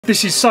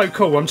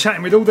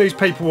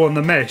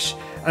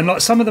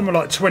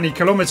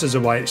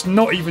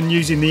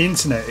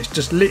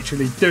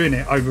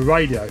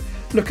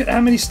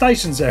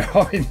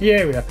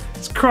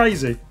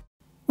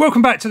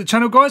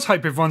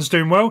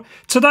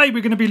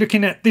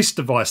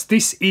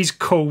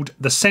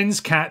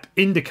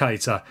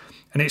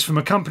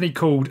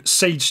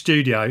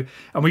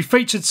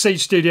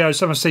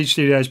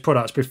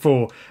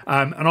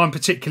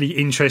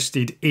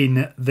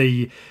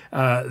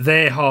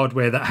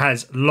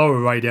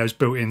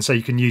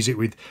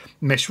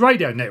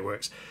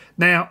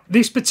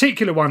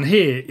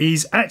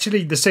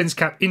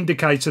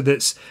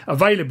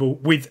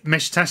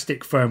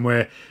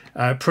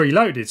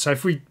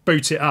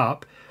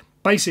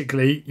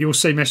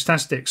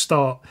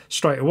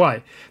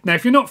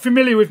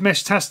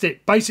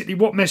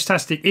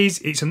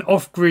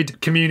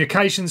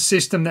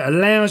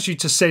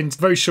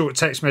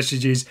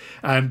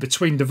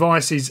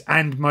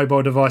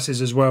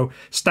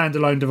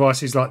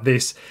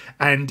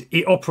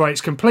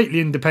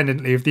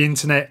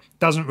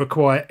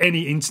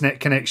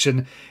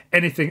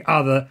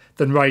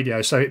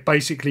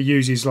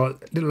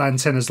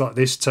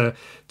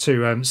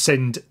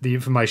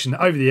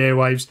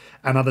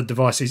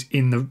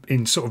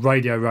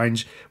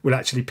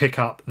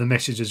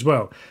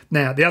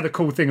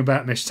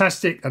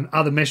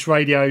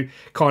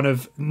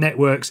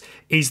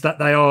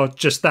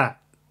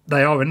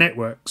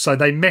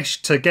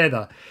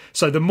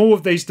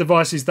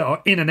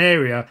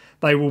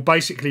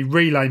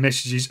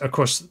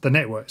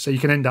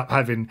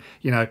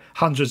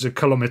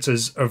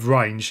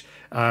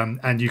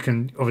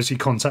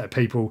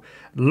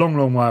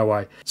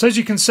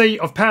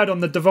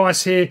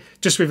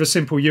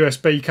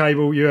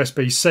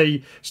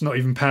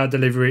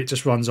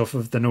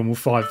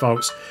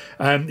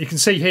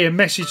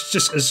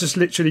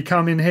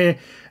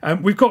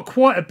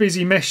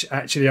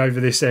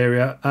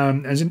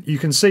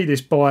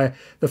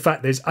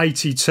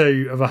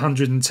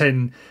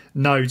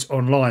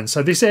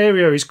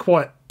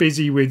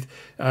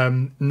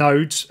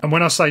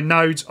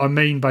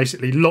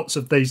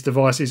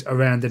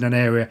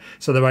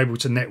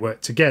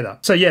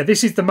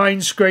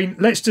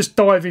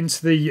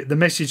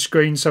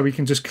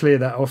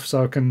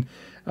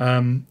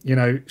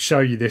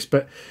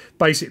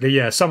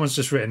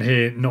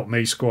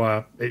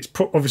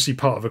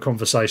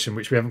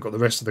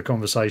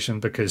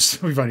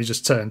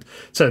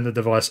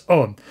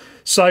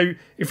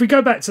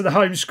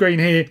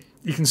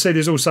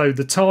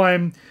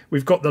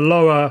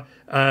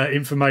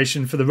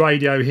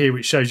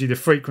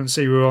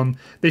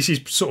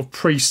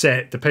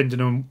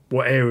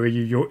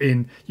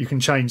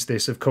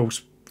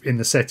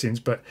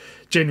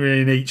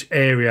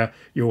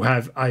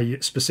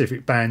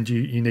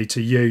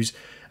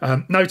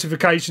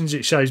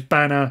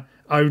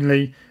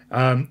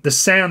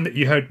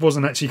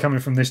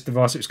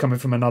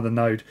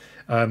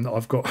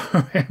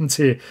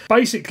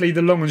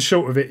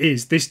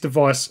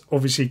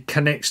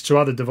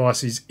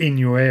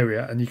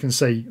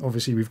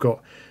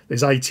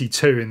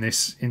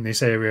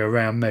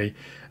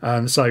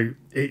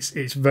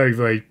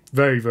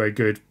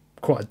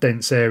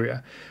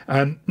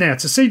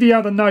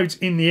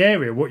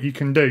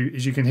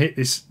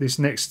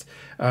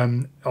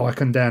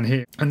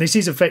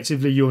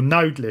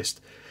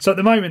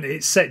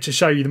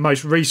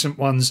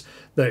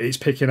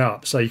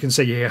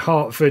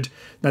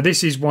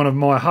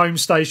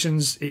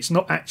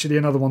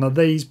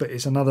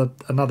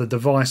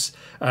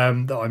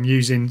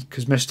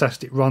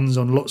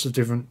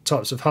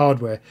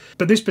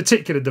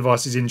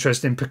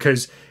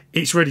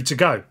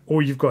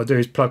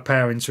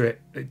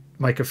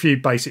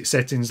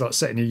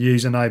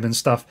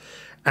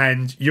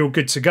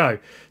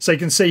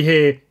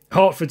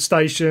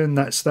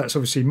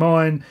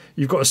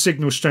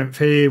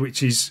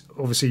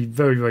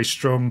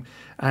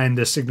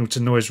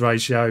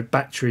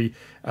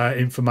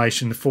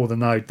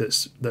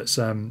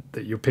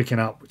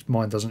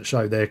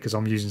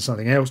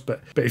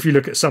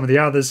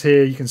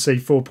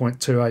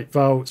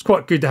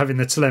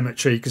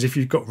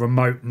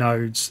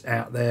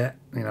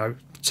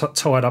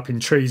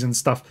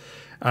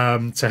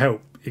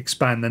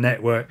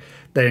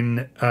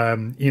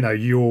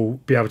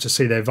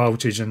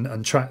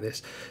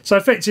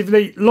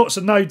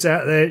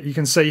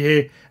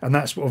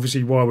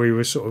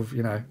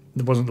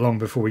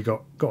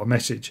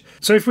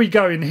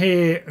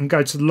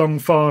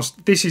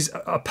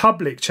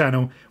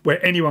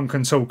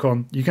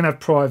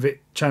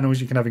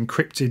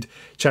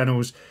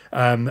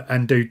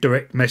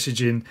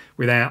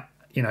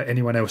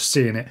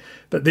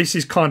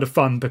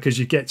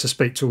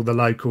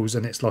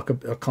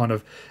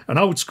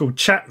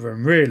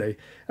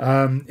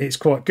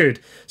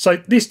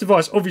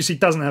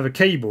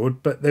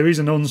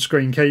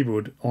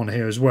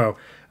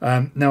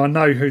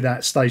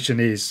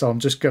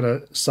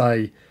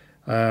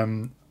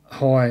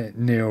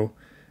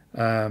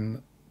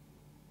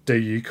do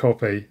you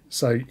copy.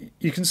 So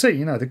you can see,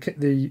 you know,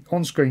 the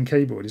on-screen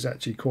keyboard is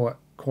actually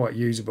quite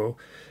usable,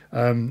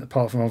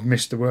 apart from I've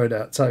missed the word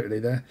out totally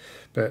there,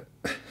 but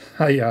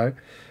hey yo.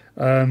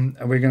 And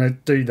we're going to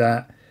do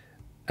that,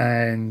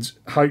 and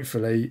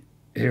hopefully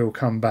he'll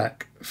come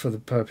back for the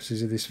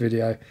purposes of this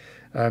video.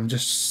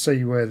 Just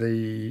see where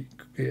the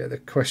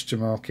question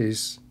mark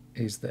is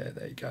there.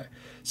 There you go.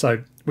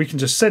 So we can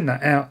just send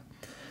that out,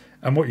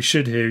 and what you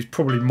should hear is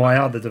probably my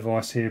other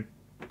device here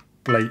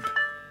bleep,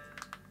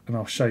 and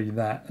I'll show you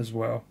that as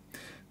well.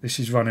 This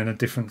is running a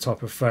different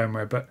type of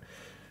firmware, but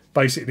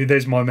basically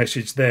there's my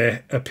message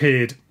there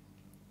appeared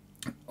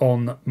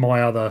on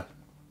my other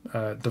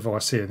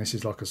device here, and this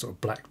is like a sort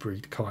of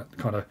BlackBerry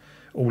kind of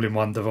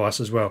all-in-one device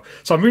as well.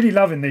 So I'm really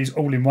loving these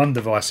all-in-one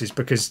devices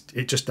because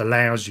it just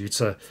allows you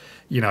to,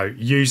 you know,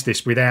 use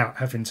this without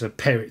having to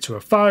pair it to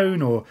a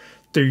phone or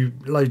do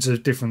loads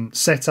of different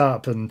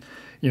setup and,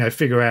 you know,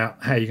 figure out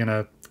how you're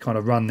going to kind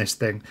of run this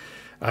thing.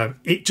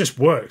 It just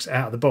works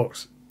out of the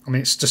box. I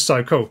mean, it's just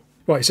so cool.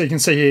 Right, so you can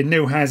see here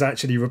Neil has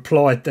actually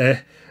replied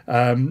there.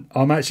 I'm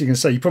actually going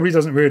to say he probably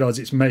doesn't realise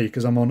it's me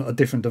because I'm on a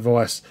different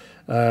device.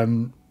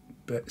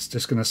 But it's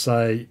just going to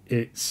say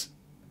it's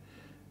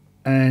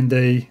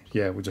Andy.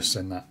 Yeah, we'll just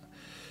send that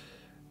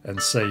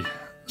and see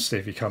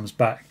if he comes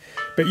back.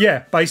 But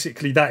yeah,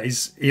 basically that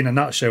is in a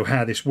nutshell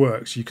how this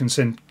works. You can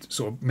send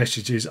sort of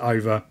messages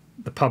over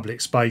the public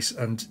space,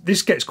 and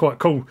this gets quite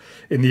cool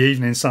in the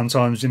evening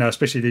sometimes, you know,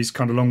 especially these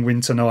kind of long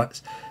winter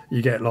nights.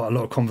 You get like a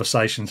lot of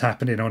conversations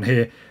happening on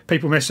here,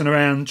 people messing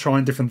around,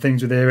 trying different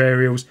things with their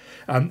aerials.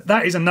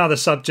 That is another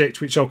subject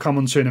which I'll come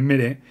on to in a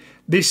minute.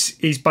 This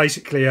is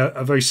basically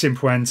a very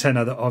simple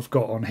antenna that I've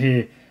got on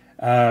here,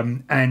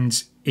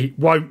 and it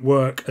won't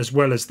work as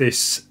well as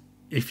this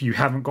if you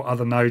haven't got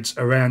other nodes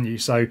around you,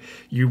 so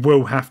you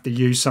will have to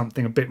use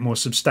something a bit more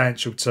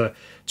substantial to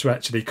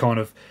actually kind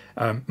of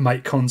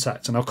make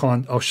contact, and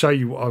I'll show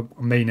you what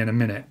I mean in a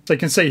minute. So you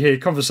can see here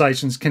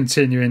conversations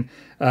continuing.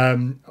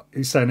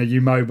 He's saying, are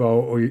you mobile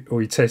or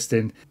are you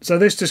testing? So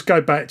let's just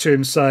go back to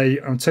him, say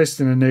I'm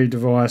testing a new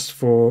device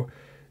for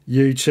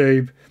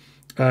YouTube.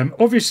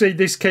 Obviously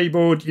this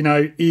keyboard, you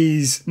know,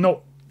 is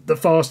not the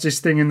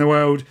fastest thing in the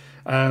world.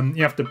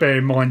 You have to bear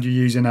in mind you're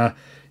using an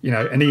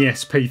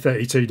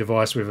ESP32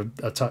 device with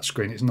a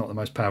touchscreen. It's not the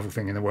most powerful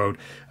thing in the world,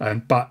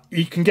 but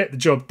you can get the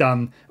job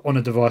done on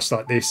a device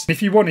like this.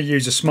 If you want to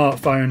use a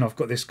smartphone, I've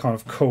got this kind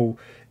of cool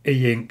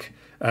e-ink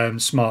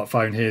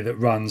smartphone here that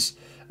runs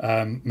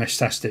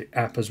Meshtastic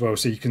app as well,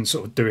 so you can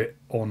sort of do it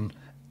on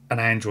an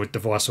Android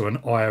device or an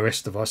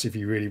iOS device if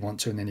you really want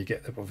to, and then you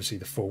get obviously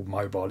the full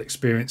mobile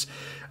experience.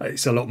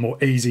 It's a lot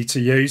more easy to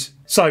use.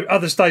 So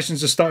other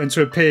stations are starting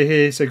to appear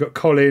here. So you've got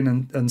Colin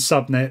and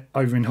Subnet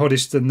over in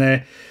Hoddesdon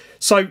there.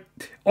 So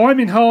I'm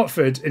in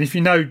Hertford, and if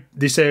you know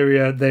this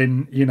area,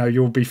 then you know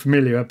you'll be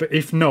familiar, but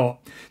if not,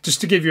 just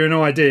to give you an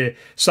idea,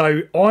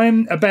 so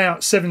I'm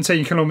about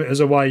 17 kilometers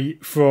away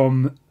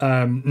from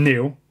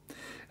Neil,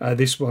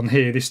 this one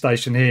here, this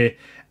station here,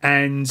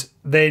 and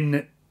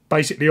then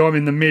basically I'm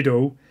in the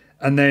middle,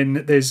 and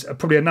then there's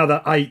probably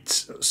another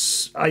 8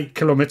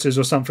 kilometers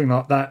or something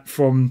like that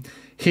from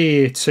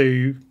here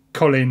to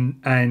Colin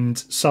and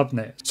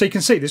Subnet. So you can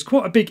see there's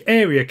quite a big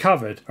area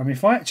covered. I mean,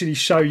 if I actually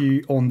show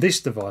you on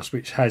this device,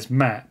 which has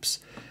maps,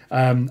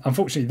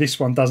 unfortunately this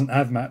one doesn't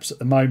have maps at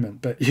the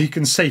moment, but you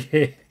can see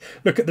here,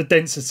 look at the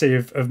density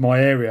of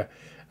my area.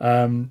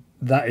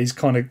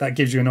 That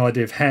gives you an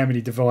idea of how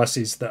many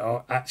devices that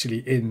are actually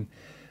in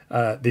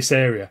this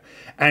area.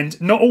 And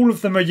not all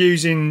of them are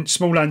using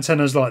small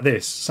antennas like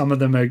this. Some of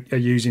them are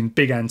using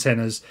big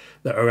antennas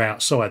that are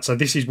outside. So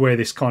this is where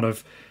this kind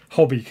of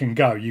hobby can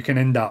go. You can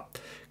end up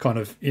kind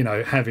of, you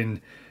know,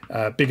 having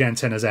big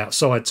antennas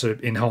outside to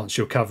enhance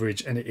your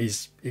coverage, and it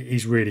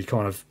is really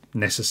kind of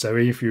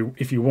necessary if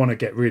you want to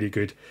get really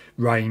good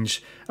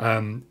range.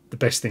 The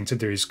best thing to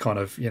do is kind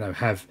of, you know,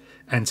 have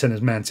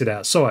antennas mounted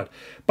outside.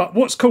 But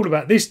what's cool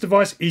about this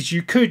device is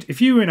you could, if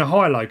you were in a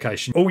high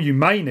location, all you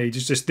may need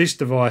is just this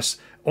device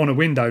on a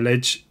window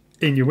ledge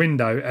in your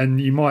window, and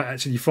you might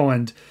actually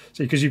find,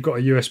 so because you've got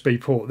a USB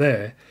port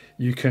there,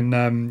 you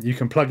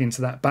can plug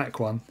into that back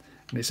one,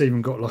 and it's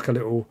even got like a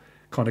little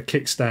kind of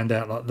kickstand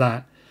out like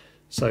that,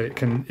 so it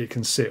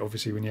can sit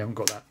obviously when you haven't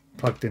got that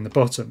plugged in the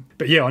bottom.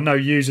 But yeah, I know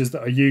users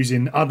that are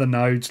using other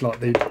nodes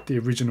like the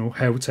original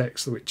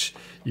Heltex, which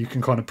you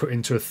can kind of put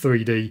into a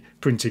 3D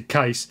printed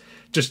case,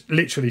 just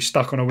literally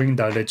stuck on a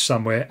window ledge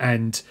somewhere,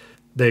 and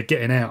they're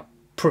getting out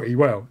pretty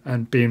well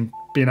and being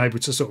able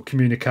to sort of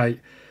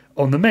communicate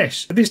on the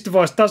mesh. This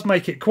device does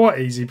make it quite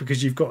easy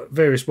because you've got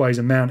various ways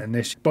of mounting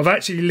this, but I've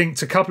actually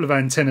linked a couple of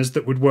antennas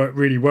that would work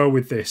really well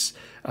with this,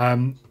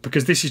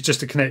 because this is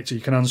just a connector.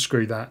 You can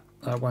unscrew that.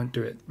 I won't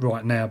do it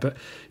right now, but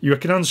you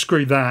can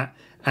unscrew that,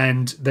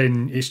 and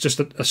then it's just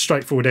a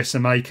straightforward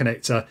SMA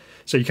connector.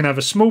 So you can have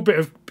a small bit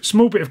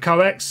of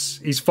coax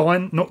is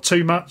fine, not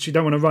too much. You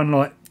don't want to run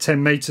like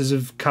 10 meters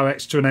of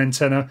coax to an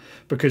antenna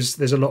because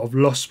there's a lot of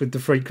loss with the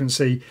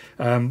frequency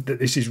that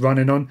this is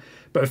running on.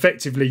 But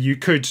effectively you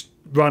could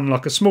run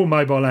like a small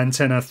mobile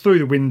antenna through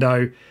the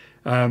window,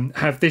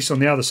 have this on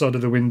the other side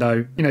of the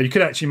window, you know, you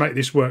could actually make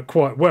this work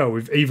quite well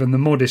with even the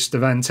modest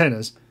of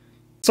antennas.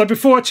 So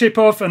before I chip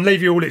off and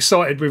leave you all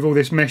excited with all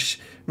this mesh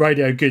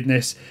radio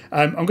goodness,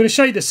 I'm going to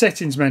show you the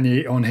settings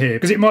menu on here,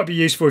 because it might be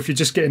useful if you're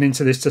just getting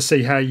into this to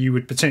see how you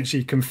would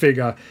potentially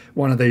configure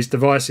one of these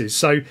devices.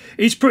 So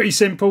it's pretty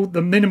simple.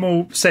 The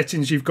minimal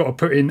settings you've got to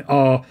put in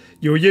are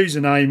your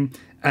username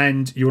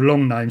and your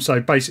long name. So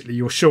basically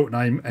your short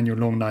name and your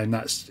long name.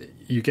 That's,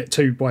 you get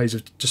two ways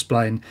of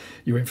displaying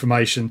your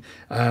information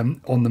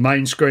on the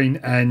main screen.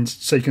 And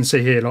so you can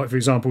see here, like for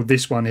example,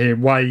 this one here,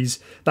 Waze,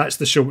 that's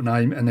the short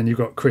name, and then you've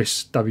got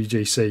Chris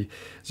WGC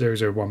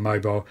 001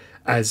 mobile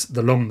as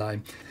the long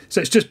name. So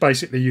it's just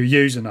basically your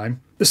username.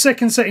 The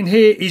second setting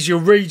here is your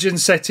region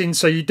setting.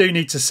 So you do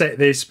need to set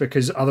this,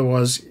 because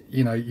otherwise,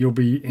 you know, you'll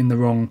be in the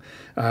wrong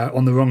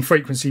on the wrong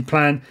frequency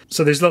plan.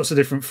 So there's lots of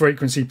different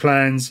frequency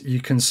plans you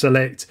can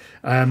select.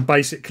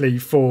 Basically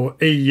for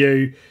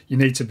EU, you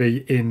need to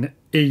be in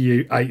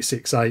EU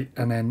 868,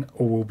 and then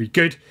all will be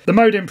good. The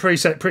modem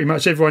preset pretty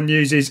much everyone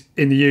uses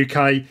in the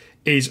UK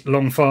is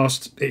long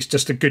fast. It's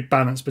just a good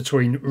balance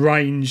between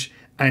range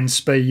and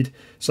speed,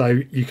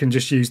 so you can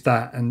just use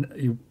that and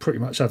you pretty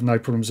much have no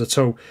problems at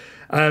all.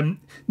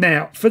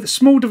 Now for the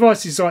small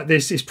devices like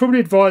this, it's probably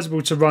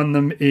advisable to run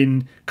them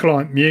in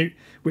client mute,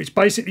 which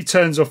basically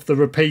turns off the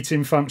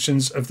repeating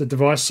functions of the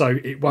device, so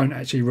it won't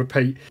actually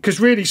repeat. Because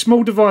really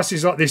small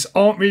devices like this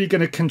aren't really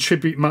going to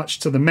contribute much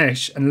to the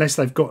mesh unless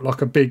they've got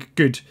like a big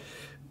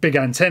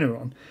antenna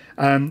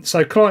on.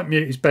 So client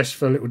mute is best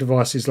for little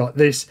devices like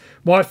this.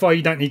 Wi-Fi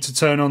you don't need to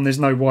turn on. There's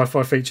no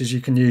Wi-Fi features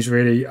you can use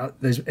really.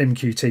 There's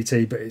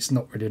MQTT, but it's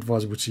not really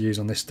advisable to use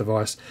on this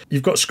device.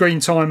 You've got screen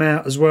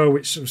timeout as well,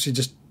 which obviously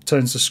just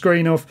turns the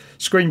screen off.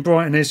 Screen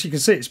brightness, you can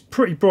see it's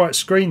pretty bright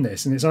screen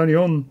this, and it's only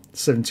on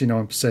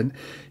 79%.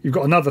 You've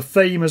got another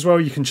theme as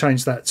well. You can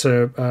change that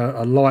to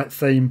a light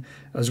theme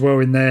as well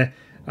in there,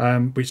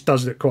 which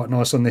does look quite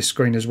nice on this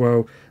screen as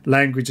well.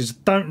 Languages,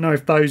 don't know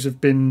if those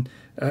have been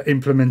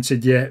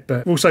implemented yet,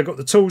 but we've also got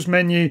the tools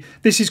menu.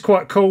 This is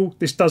quite cool.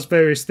 This does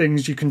various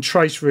things. You can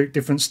trace route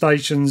different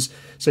stations,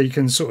 so you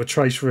can sort of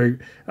trace route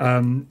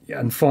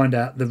and find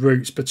out the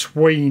routes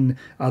between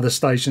other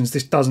stations.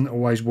 This doesn't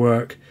always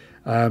work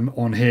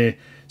on here,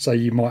 so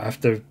you might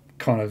have to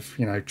kind of,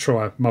 you know,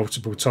 try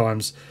multiple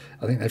times.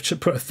 I think they've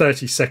put a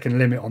 30-second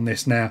limit on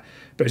this now,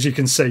 but as you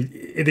can see,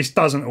 this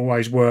doesn't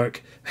always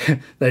work.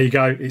 There you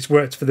go, it's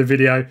worked for the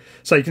video.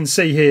 So you can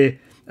see here,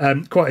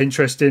 quite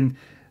interesting,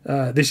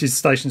 this is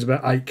stations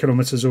about 8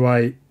 kilometers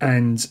away,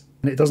 and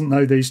it doesn't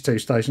know these two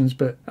stations,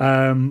 but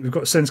we've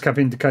got SENSECAP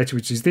indicator,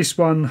 which is this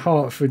one,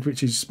 Hertford,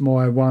 which is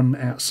my one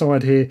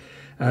outside here,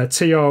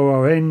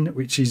 TRON,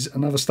 which is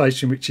another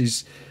station which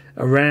is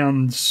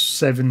around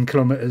 7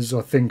 kilometers I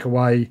think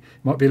away,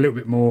 might be a little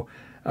bit more,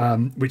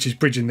 which is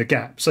bridging the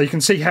gap. So you can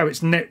see how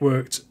it's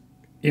networked,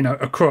 you know,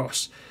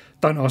 across.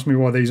 Don't ask me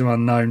why these are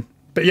unknown,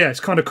 but yeah,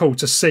 it's kind of cool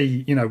to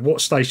see, you know,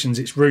 what stations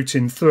it's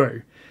routing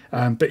through.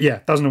 But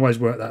yeah, doesn't always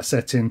work, that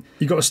setting.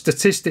 You've got a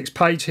statistics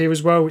page here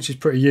as well, which is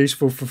pretty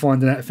useful for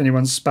finding out if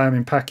anyone's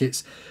spamming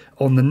packets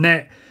on the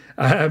net.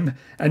 And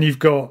you've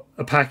got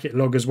a packet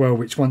log as well,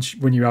 which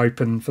when you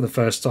open for the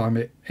first time,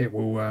 it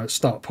will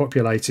start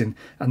populating,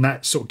 and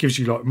that sort of gives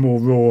you like more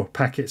raw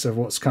packets of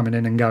what's coming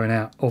in and going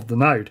out of the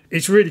node.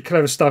 It's really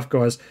clever stuff,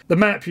 guys. The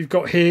map you've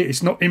got here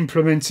is not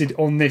implemented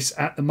on this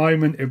at the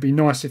moment. It would be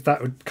nice if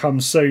that would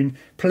come soon.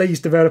 Please,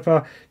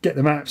 developer, get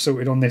the map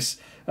sorted on this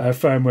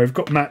firmware. We've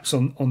got maps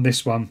on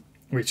this one,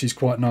 which is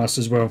quite nice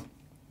as well,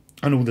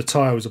 and all the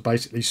tiles are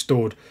basically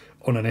stored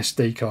on an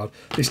SD card.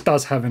 This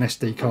does have an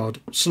SD card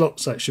slot,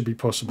 so it should be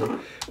possible.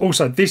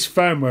 Also, this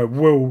firmware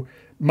will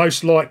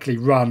most likely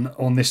run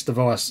on this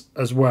device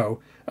as well,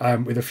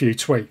 with a few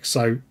tweaks,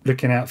 so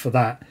looking out for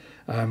that.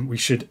 We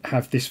should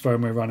have this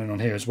firmware running on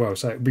here as well,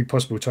 so it would be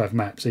possible to have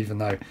maps, even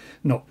though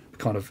not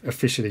kind of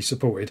officially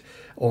supported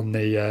on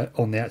the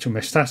actual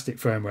Meshtastic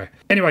firmware.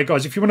 Anyway,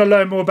 guys, if you want to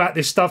learn more about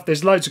this stuff,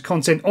 there's loads of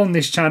content on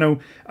this channel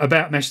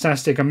about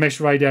Meshtastic and mesh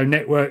radio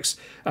networks,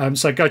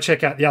 so go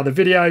check out the other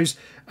videos.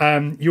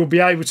 You'll be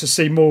able to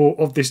see more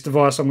of this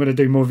device. I'm going to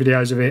do more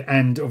videos of it,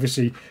 and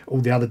obviously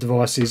all the other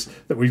devices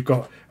that we've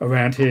got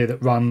around here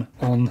that run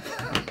on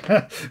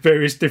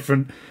various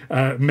different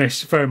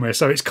mesh firmware.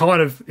 So it's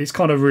kind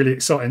of really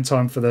exciting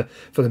time for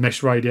the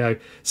mesh radio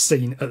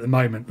scene at the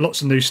moment.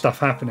 Lots of new stuff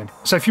happening.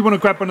 So if you want to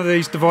grab one of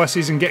these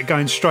devices and get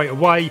going straight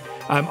away,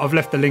 I've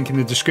left the link in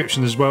the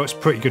description as well. It's a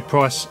pretty good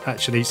price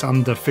actually. It's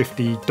under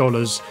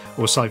 $50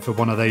 or so for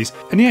one of these.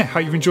 And yeah,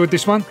 hope you've enjoyed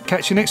this one.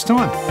 Catch you next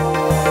time.